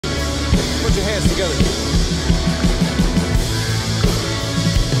put your hands together.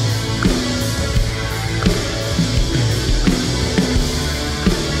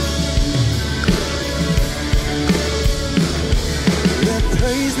 Let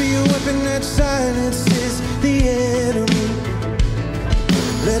praise be a weapon that silences the enemy.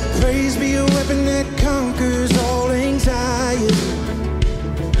 Let praise be a weapon that conquers all anxiety.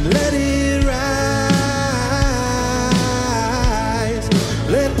 Let it rise.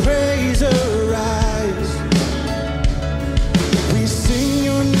 Let praise arise. We sing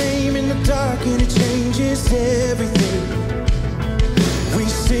your name in the dark and it changes everything. We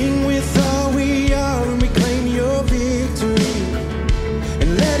sing with all we are and we claim your victory.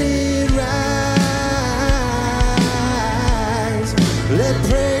 And let it rise. Let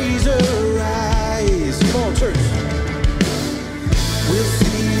praise arise. Come on, church. We'll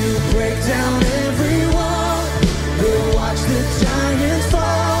see you break down every wall. We'll watch the giants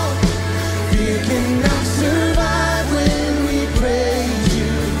fall. Fear cannot survive when we praise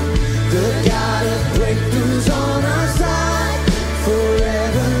you. The God of breakthroughs on our side.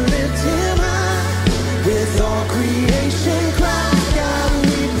 Forever lift him high. With all creation cry, God,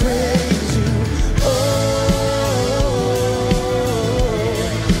 we praise you. Oh,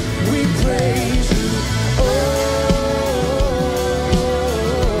 we praise you. Oh,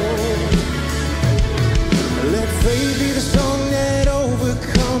 let faith be the song that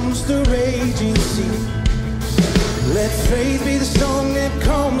overcomes the raging sea. Let faith be the song that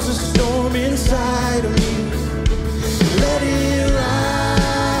calms the storm inside of me. Let it rise.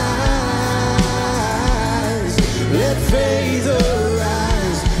 Let faith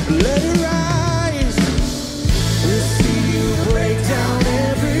arise. Let it rise. We'll see you break down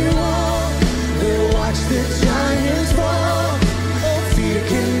every wall. We'll watch the giants fall. Oh, fear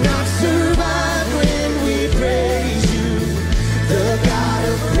cannot survive when we praise you. The God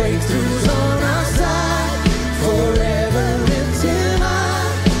of breakthroughs on our side. Forever lift him high.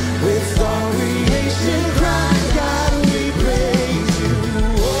 With all creation cry, God, we praise you.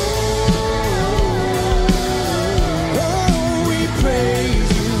 Oh, we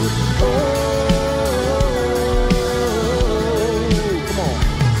praise you. Oh, come on,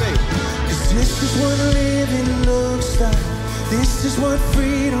 say it. 'Cause this is what living looks like. This is what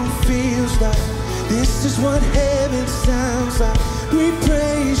freedom feels like. This is what heaven sounds like. We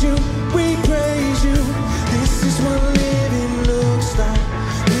praise you, we praise you. This is what living looks like.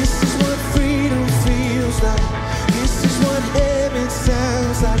 This is what freedom feels like. This is what heaven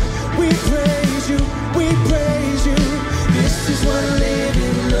sounds like. We praise you, we praise you. This is what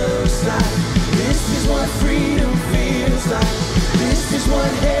living looks like. This is what freedom feels like. This is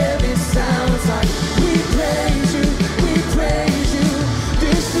what heaven sounds like. We praise you, we praise you.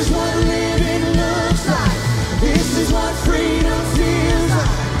 This is what living looks like. This is what freedom feels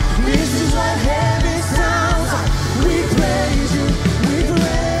like. This is what heaven sounds like. We praise you, we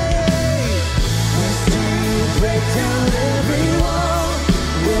praise. We see you break down every wall.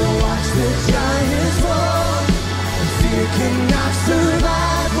 We'll watch the giants fall. Fear cannot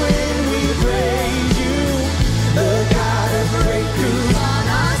survive when we praise you. The God of breakthroughs on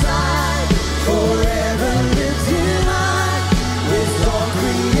our side. Forever lift him high. With all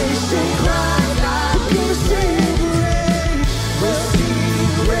creation cry, God, we see you break. We'll see you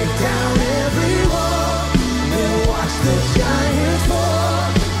break down every wall. We'll watch the giants fall.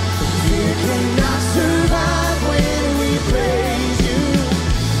 Fear cannot survive when we praise you.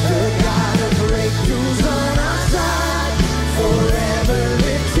 The God of breakthroughs on our side. Forever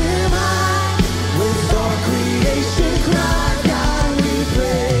lift him high. With all creation cry, God, we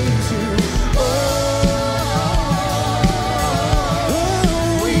praise you. Oh,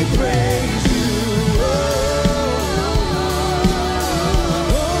 we praise you.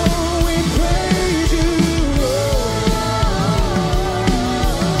 Oh, we praise you.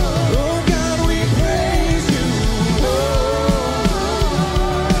 Oh, God, we praise you.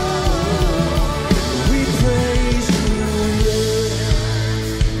 We praise you.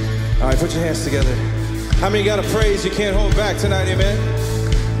 All right, put your hands together. How many got a praise you can't hold back tonight, amen?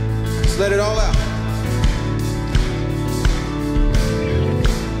 Let's let it all out.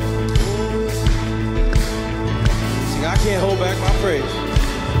 Sing, I can't hold back my praise.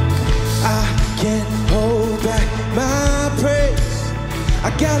 I can't hold back my praise. I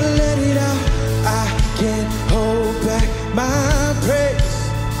gotta let it out. I can't hold back my praise.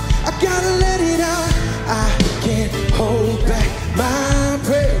 I gotta let it out. I can't hold back my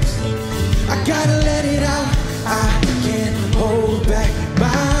praise. I gotta let it out. I can't hold back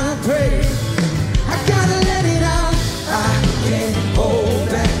my praise. I gotta let it out. I can't hold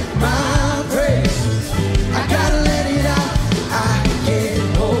back my praise. I gotta let it out. I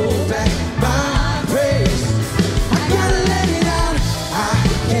can't hold back my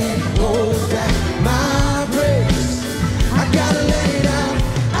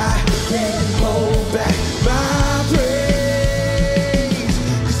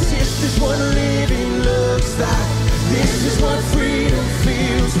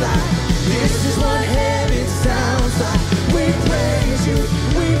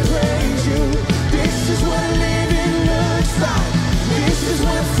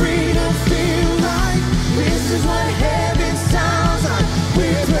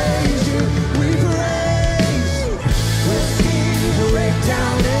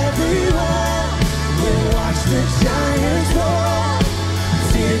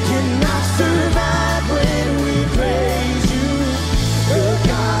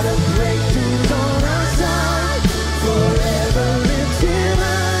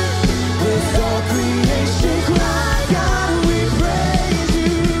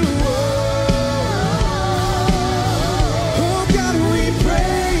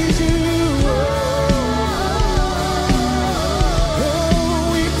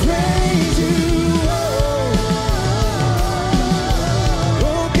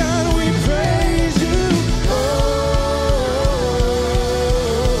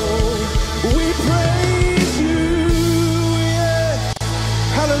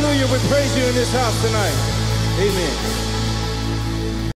you. We praise you in this house tonight. Amen.